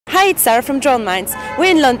Hi, it's Sarah from Drone Minds.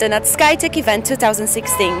 We're in London at SkyTech event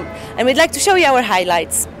 2016 and we'd like to show you our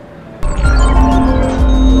highlights.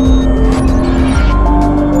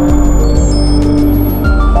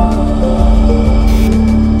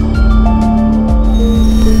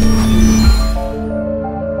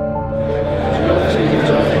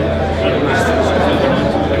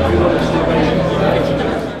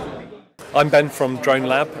 I'm Ben from Drone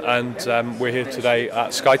Lab, and we're here today at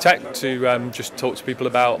SkyTech to just talk to people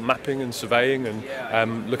about mapping and surveying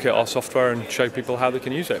and look at our software and show people how they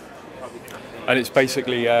can use it. And it's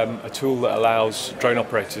basically a tool that allows drone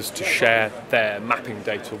operators to share their mapping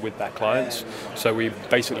data with their clients. So we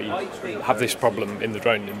basically have this problem in the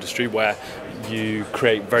drone industry where you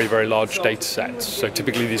create very, very large data sets. So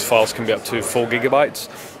typically these files can be up to 4 gigabytes.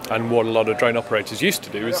 And what a lot of drone operators used to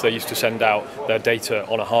do is they used to send out their data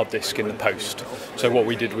on a hard disk in the post. So what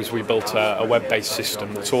we did was we built a web-based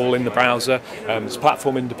system that's all in the browser. It's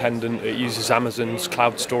platform independent. It uses Amazon's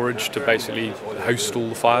cloud storage to basically host all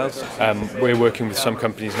the files. We're working with some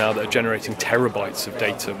companies now that are generating terabytes of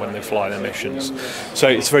data when they fly their missions. So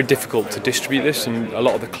it's very difficult to distribute this, and a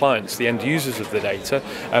lot of the clients, the end users of the data,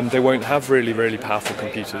 they won't have really, really powerful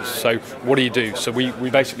computers. So what do? So we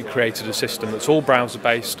basically created a system that's all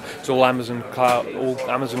browser-based. It's all Amazon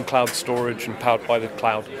cloud storage and powered by the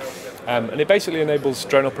cloud. And it basically enables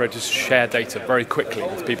drone operators to share data very quickly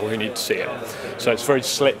with people who need to see it. So it's very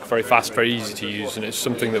slick, very fast, very easy to use, and it's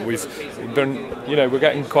something that we're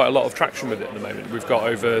getting quite a lot of traction with it at the moment. We've got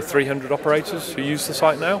over 300 operators who use the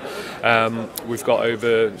site now. We've got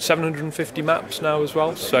over 750 maps now as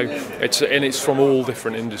well. So it's from all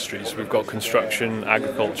different industries. We've got construction,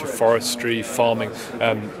 agriculture, forestry, farming,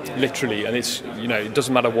 literally. And it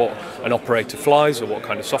doesn't matter what an operator flies or what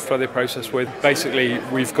kind of software they process with. Basically,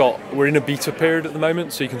 we're in a beta period at the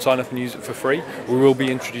moment, so you can sign up and use it for free. We will be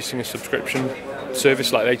introducing a subscription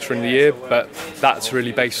service later in the year, but that's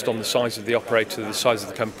really based on the size of the operator, the size of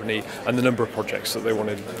the company, and the number of projects that they want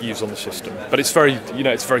to use on the system. But it's very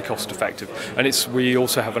cost effective. And we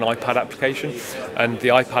also have an iPad application, and the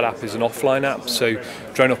iPad app is an offline app, so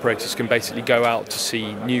drone operators can basically go out to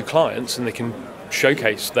see new clients and they can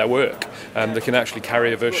showcase their work. They can actually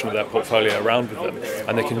carry a version of their portfolio around with them,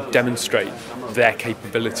 and they can demonstrate their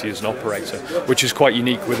capability as an operator, which is quite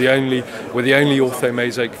unique. We're the only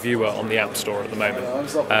ortho-mosaic viewer on the App Store at the moment.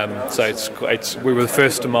 So we were the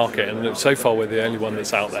first to market, and so far we're the only one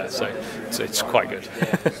that's out there. So it's quite good.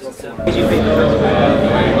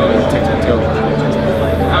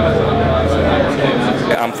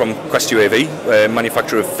 I'm from Quest UAV,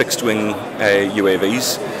 manufacturer of fixed-wing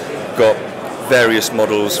UAVs. Got various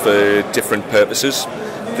models for different purposes.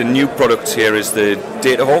 The new product here is the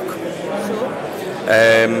Datahawk.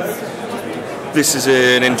 This is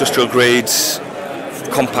an industrial grade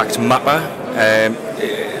compact mapper.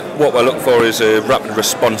 What we're looking for is a rapid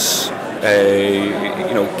response,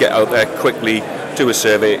 get out there quickly, do a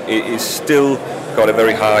survey. It is still got a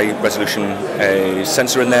very high resolution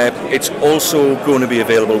sensor in there. It's also going to be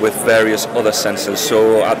available with various other sensors.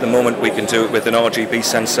 So at the moment we can do it with an RGB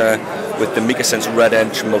sensor, with the Mika Sense Red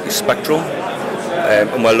Edge multispectral,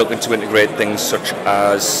 and we're looking to integrate things such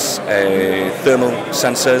as thermal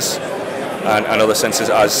sensors and other sensors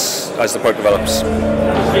as the product develops.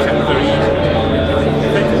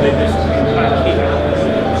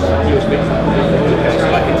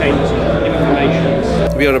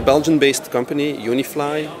 We are a Belgian-based company,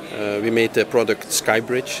 Unifly. We made the product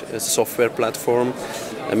Skybridge, a software platform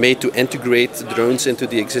made to integrate drones into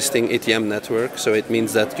the existing ATM network. So it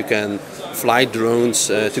means that you can fly drones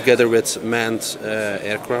together with manned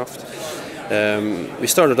aircraft. We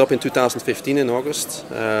started up in 2015 in August.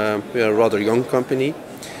 We are a rather young company.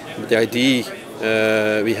 The idea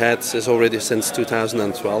we had is already since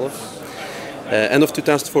 2012. End of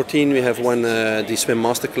 2014 we have won the Swim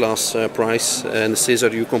Masterclass prize in the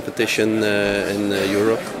CESAR-U competition in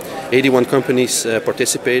Europe. 81 companies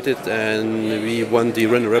participated, and we won the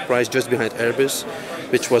runner-up prize just behind Airbus,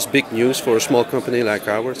 which was big news for a small company like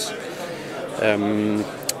ours.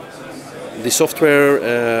 The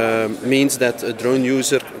software means that a drone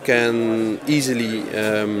user can easily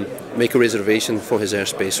make a reservation for his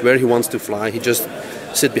airspace, where he wants to fly. He just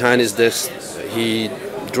sits behind his desk, he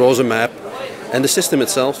draws a map, and the system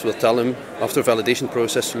itself will tell him after a validation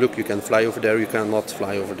process, look, you can fly over there, you cannot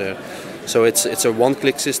fly over there. So it's a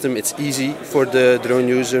one-click system, it's easy for the drone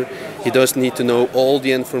user. He does need to know all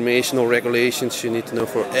the information or regulations you need to know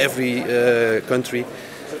for every country.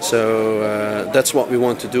 So that's what we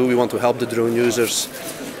want to do. We want to help the drone users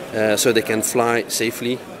so they can fly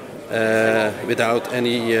safely without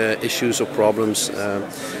any issues or problems.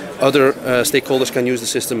 Other stakeholders can use the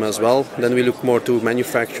system as well. Then we look more to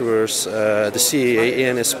manufacturers, the CAA,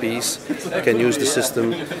 ANSPs can use the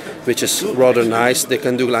system, which is rather nice. They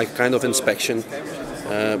can do like kind of inspection.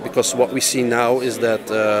 Because what we see now is that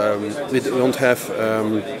we don't have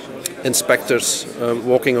inspectors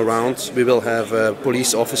walking around. We will have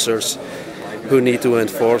police officers who need to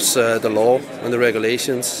enforce the law and the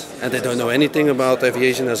regulations, and they don't know anything about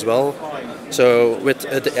aviation as well. So with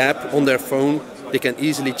the app on their phone, they can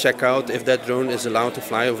easily check out if that drone is allowed to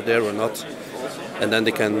fly over there or not, and then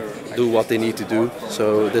they can do what they need to do.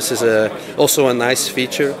 So this is also a nice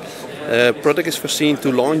feature. Product is foreseen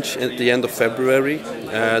to launch at the end of February.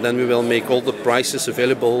 Then we will make all the prices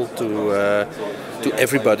available to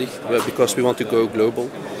everybody because we want to go global.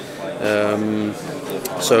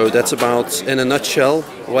 So that's about, in a nutshell,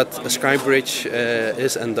 what a SkyBridge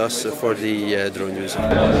is and does for the drone user.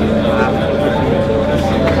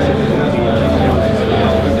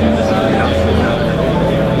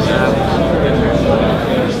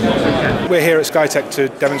 We're here at SkyTech to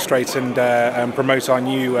demonstrate and promote our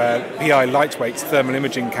new PI lightweight thermal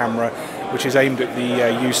imaging camera, which is aimed at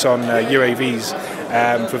the use on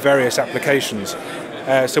UAVs for various applications.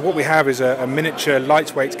 So what we have is a miniature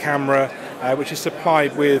lightweight camera which is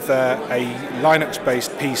supplied with a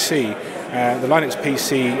Linux-based PC. The Linux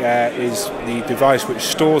PC is the device which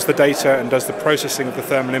stores the data and does the processing of the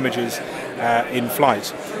thermal images in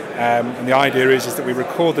flight. And the idea is that we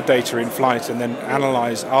record the data in flight and then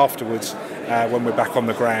analyse afterwards when we're back on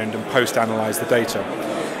the ground and post-analyse the data.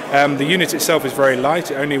 The unit itself is very light.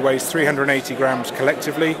 It only weighs 380 grams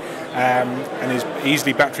collectively and is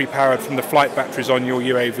easily battery powered from the flight batteries on your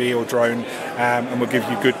UAV or drone, and will give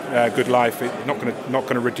you good life. It's not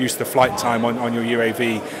going to reduce the flight time on your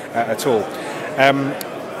UAV at all.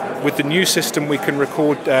 With the new system, we can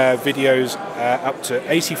record videos up to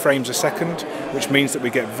 80 frames a second, which means that we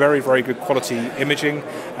get very good quality imaging.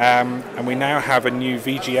 And we now have a new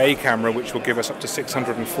VGA camera, which will give us up to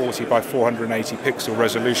 640 by 480 pixel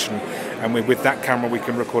resolution. And with that camera, we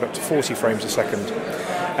can record up to 40 frames a second.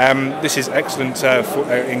 This is excellent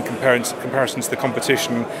in comparison to the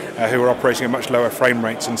competition, who are operating at much lower frame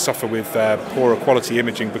rates and suffer with poorer quality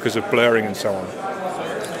imaging because of blurring and so on.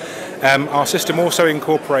 Our system also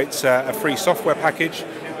incorporates a free software package,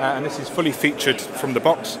 and this is fully featured from the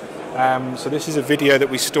box. So this is a video that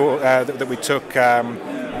we took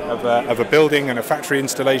of a building and a factory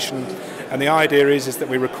installation, and the idea is that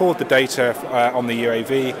we record the data on the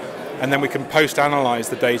UAV, and then we can post-analyse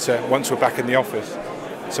the data once we're back in the office.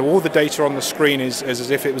 So all the data on the screen is as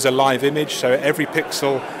if it was a live image, so every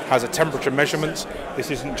pixel has a temperature measurement. This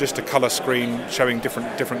isn't just a colour screen showing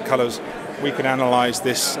different colours. We can analyse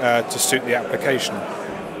this to suit the application.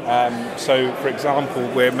 So for example,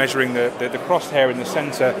 we're measuring the crosshair in the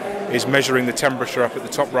centre is measuring the temperature up at the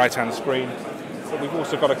top right hand screen, but we've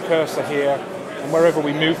also got a cursor here, and wherever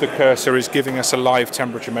we move the cursor is giving us a live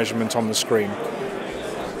temperature measurement on the screen.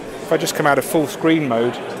 If I just come out of full screen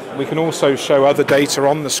mode, we can also show other data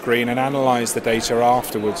on the screen and analyse the data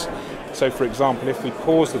afterwards. So for example, if we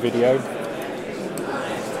pause the video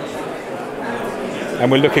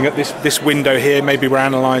and we're looking at this window here, maybe we're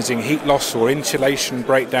analysing heat loss or insulation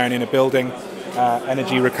breakdown in a building,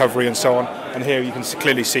 energy recovery and so on, and here you can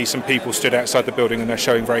clearly see some people stood outside the building and they're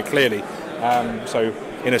showing very clearly. So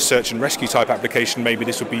in a search and rescue type application, maybe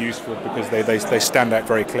this would be useful because they stand out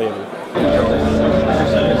very clearly.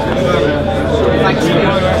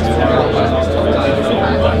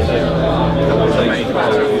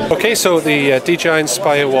 Okay, so the DJI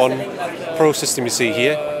Inspire 1 Pro system you see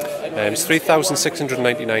here is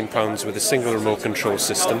 £3,699 with a single remote control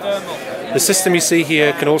system. The system you see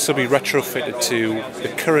here can also be retrofitted to the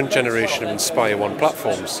current generation of Inspire 1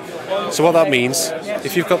 platforms. So what that means,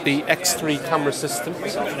 if you've got the X3 camera system,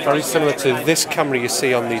 very similar to this camera you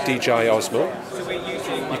see on the DJI Osmo,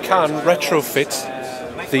 you can retrofit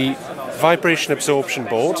the vibration absorption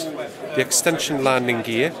board, the extension landing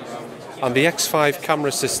gear and the X5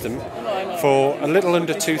 camera system for a little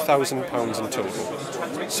under £2,000 in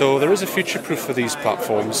total. So there is a future proof for these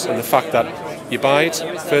platforms, and the fact that you buy it,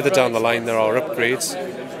 further down the line there are upgrades,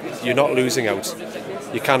 you're not losing out.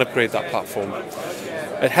 You can upgrade that platform.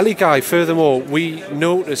 At HeliGuy, furthermore, we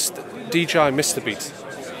noticed DJI missed the beat.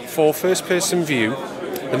 For first person view,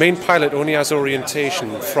 the main pilot only has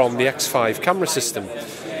orientation from the X5 camera system.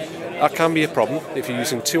 That can be a problem if you're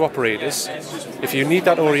using two operators. If you need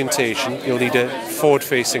that orientation, you'll need a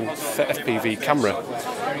forward-facing FPV camera.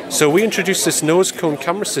 So we introduced this nose cone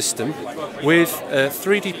camera system with a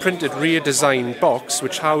 3D printed rear design box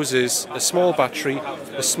which houses a small battery,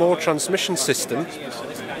 a small transmission system.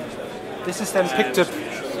 This is then picked up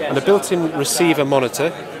and a built-in receiver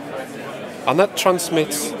monitor and that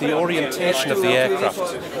transmits the orientation of the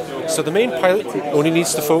aircraft. So the main pilot only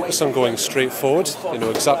needs to focus on going straight forward. They know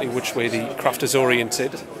exactly which way the craft is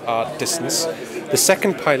oriented at distance. The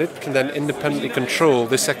second pilot can then independently control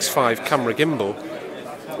this X5 camera gimbal.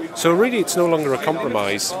 So really it's no longer a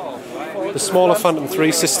compromise. The smaller Phantom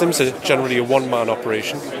 3 systems are generally a one-man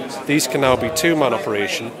operation. These can now be two-man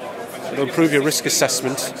operation. It'll improve your risk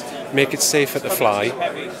assessment, make it safer to fly,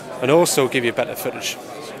 and also give you better footage.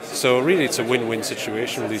 So really it's a win-win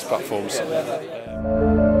situation with these platforms.